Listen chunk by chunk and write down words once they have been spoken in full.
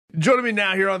Joining me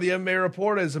now here on the MMA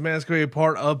Report is a man that's going to be a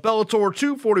part of Bellator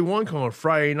 241 coming on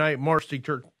Friday night, March the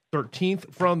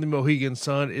 13th from the Mohegan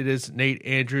Sun. It is Nate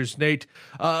Andrews. Nate,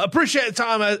 appreciate the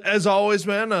time as always,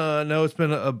 man. I know it's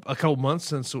been a couple months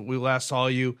since we last saw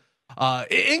you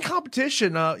in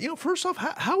competition. First off,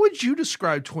 how would you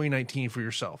describe 2019 for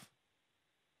yourself?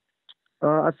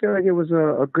 I feel like it was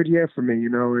a good year for me.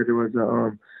 It was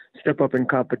a step up in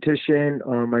competition.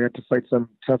 I got to fight some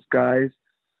tough guys.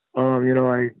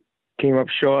 I came up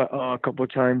short a couple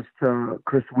of times to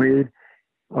Chris Wade,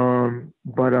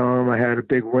 but I had a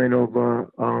big win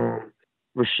over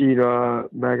Rashid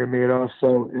Magomedov.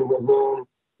 So it was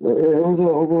an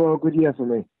overall good year for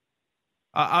me.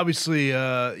 Obviously,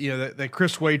 that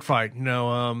Chris Wade fight. I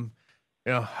don't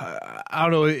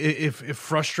know if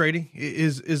frustrating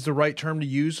is the right term to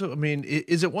use. I mean,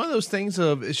 is it one of those things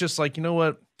of it's just like,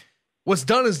 what's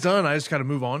done is done. I just got to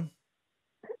move on.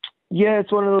 Yeah,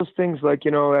 it's one of those things like,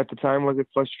 at the time, was it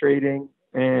frustrating?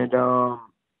 And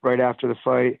right after the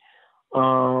fight,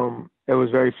 it was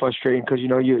very frustrating because,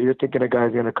 you're thinking a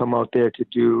guy's going to come out there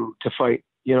to fight.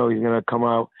 He's going to come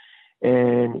out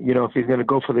and, if he's going to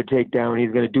go for the takedown,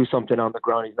 he's going to do something on the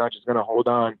ground. He's not just going to hold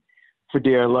on for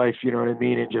dear life, you know what I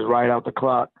mean, and just ride out the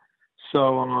clock.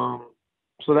 So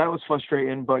that was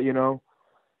frustrating. But, now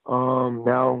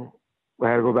I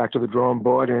had to go back to the drawing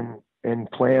board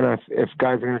and plan if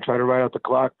guys are going to try to ride out the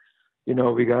clock. I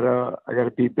got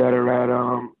to be better at,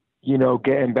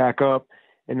 getting back up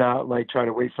and not like try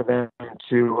to wait for them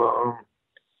to,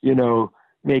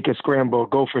 make a scramble,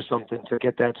 go for something to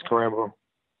get that scramble.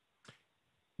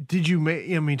 Did you make,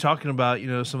 talking about,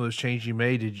 some of those changes you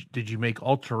made, did you make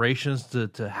alterations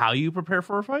to how you prepare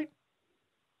for a fight?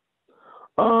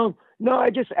 No,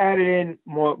 I just added in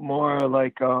more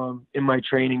like, in my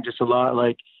training, just a lot,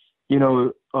 like,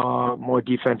 more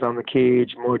defense on the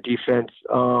cage, more defense,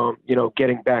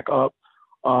 getting back up,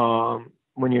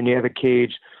 when you're near the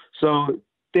cage. So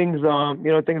things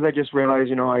I just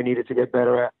realized, I needed to get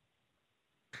better at.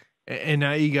 And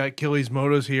now you got Killys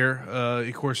Mota's here.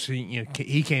 Of course,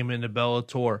 he came into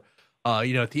Bellator.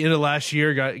 At the end of last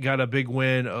year, got a big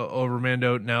win over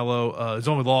Mando Nallo. His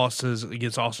only loss is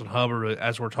against Austin Hubbard.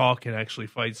 As we're talking, actually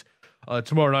fights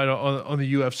tomorrow night on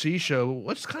the UFC show.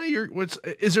 What's kind of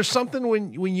is there something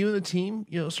when you and the team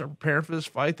start preparing for this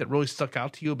fight that really stuck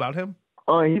out to you about him?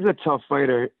 He's a tough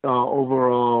fighter.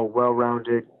 Overall,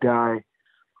 well-rounded guy.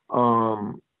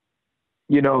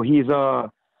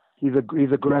 He's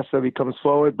aggressive. He comes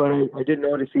forward, but I did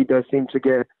notice he does seem to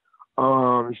get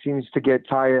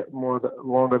tired the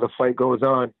longer the fight goes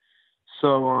on.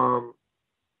 So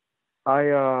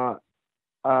I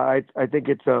think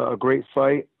it's a great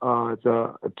fight. It's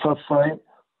a tough fight,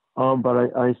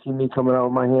 but I see me coming out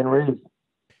with my hand raised.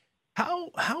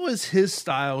 How is his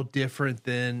style different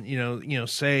than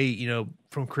say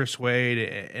from Chris Wade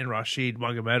and Rashid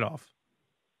Magomedov?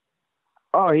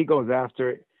 Oh, he goes after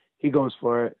it. He goes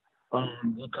for it.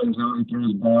 He comes out, he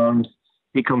throws bombs.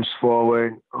 He comes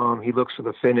forward. He looks for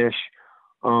the finish.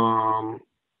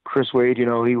 Chris Wade, he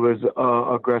was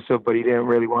aggressive, but he didn't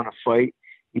really want to fight.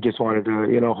 He just wanted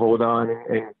to, hold on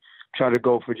and try to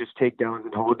go for just takedowns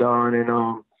and hold on.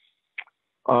 And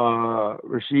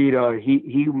Rashid,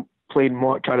 he played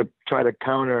more, try to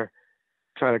counter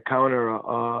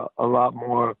a lot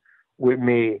more with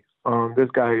me. This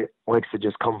guy likes to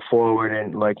just come forward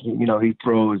and he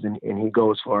throws and he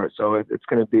goes for it. So it's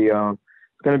going to be an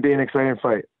exciting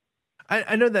fight.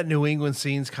 I know that New England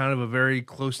scene's kind of a very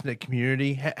close-knit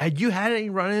community. Had you had any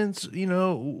run-ins,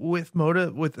 with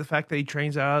Mota, with the fact that he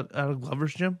trains out of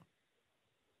Glover's gym?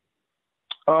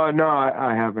 No,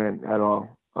 I haven't at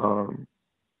all.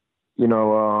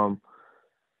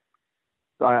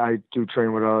 I do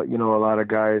train with a lot of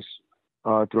guys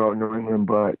throughout New England,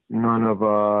 but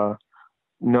no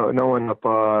one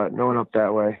up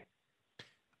that way.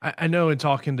 I know in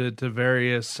talking to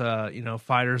various,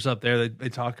 fighters up there, they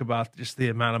talk about just the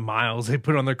amount of miles they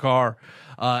put on their car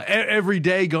every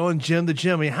day going gym to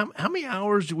gym. I mean, how many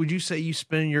hours would you say you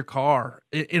spend in your car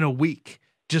in a week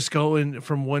just going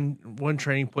from one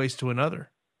training place to another?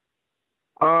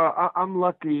 I'm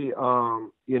lucky.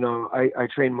 I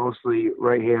train mostly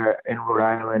right here in Rhode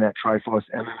Island at Triforce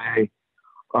MMA.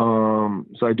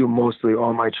 So I do mostly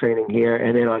all my training here.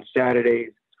 And then on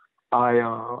Saturdays,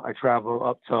 I travel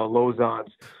up to Lausanne.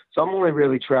 So I'm only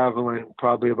really traveling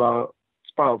probably about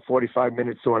 45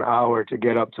 minutes to an hour to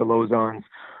get up to Lausanne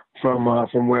from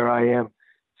where I am.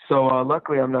 So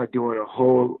luckily I'm not doing a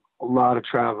whole lot of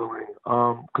traveling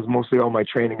because mostly all my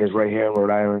training is right here in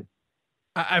Rhode Island.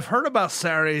 I've heard about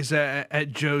Saturdays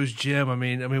at Joe's gym.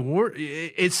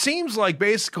 It seems like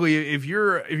basically if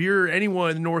you're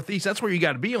anyone in the Northeast, that's where you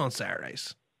got to be on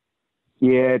Saturdays.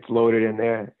 Yeah, it's loaded in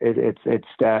there. It's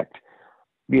stacked.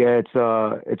 Yeah, it's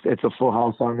a full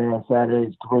house on there on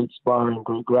Saturdays. Great sparring,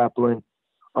 great grappling.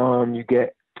 You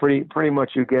get pretty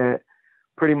much the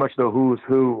who's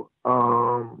who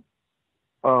of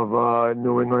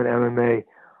New England MMA,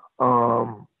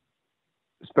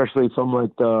 especially from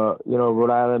like the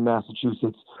Rhode Island,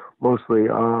 Massachusetts, mostly.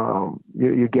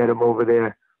 You get them over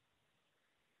there.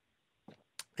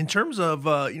 In terms of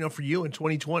for you in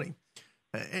 2020,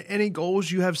 any goals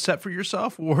you have set for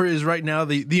yourself, or is right now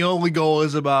the only goal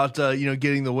is about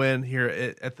getting the win here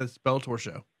at this Bellator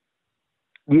show?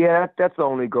 Yeah, that's the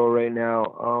only goal right now.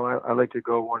 I like to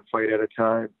go one fight at a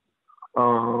time.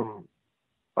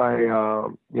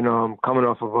 I'm coming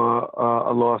off of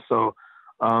a loss, so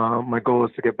my goal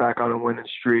is to get back on a winning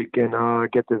streak and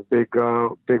get this big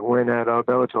win at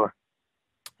Bellator.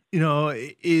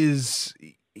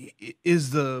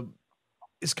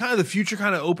 Is kind of the future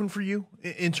kind of open for you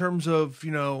in terms of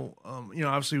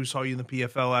obviously we saw you in the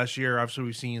PFL last year, obviously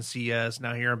we've seen you in CS,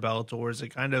 now here in Bellator. Is it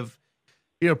kind of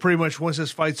pretty much once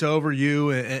this fight's over, you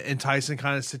and Tyson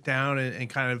kind of sit down and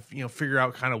kind of figure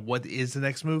out kind of what is the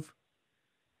next move?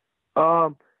 Yeah,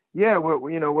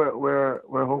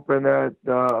 we're hoping that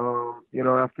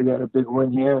after getting a big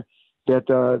win here, that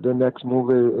the next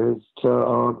move is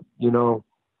to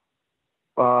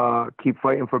keep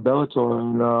fighting for Bellator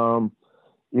and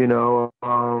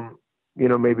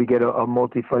maybe get a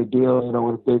multi-fight deal,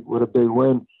 with a big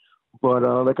win. But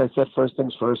like I said, first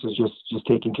things first is just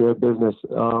taking care of business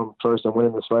first and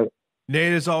winning this fight.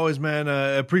 Nate, as always, man,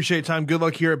 appreciate time. Good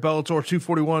luck here at Bellator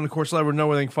 241. Of course, let everyone know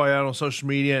where they can find out on social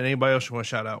media, and anybody else you want to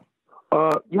shout out.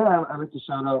 Yeah, I'd like to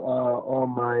shout out all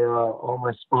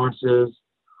my sponsors,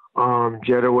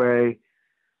 Jetaway,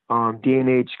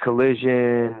 D&H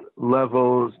Collision,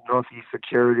 Levels, Northeast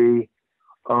Security,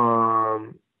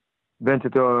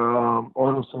 Ventador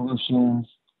Auto Solutions,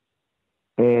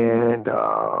 and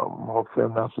hopefully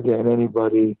I'm not forgetting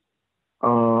anybody.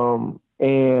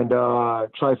 And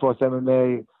Triforce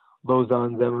MMA,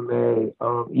 Lozon's MMA,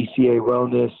 ECA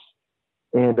Wellness,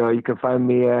 and you can find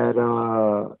me at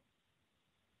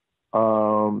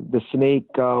the Snake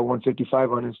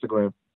 155 on Instagram.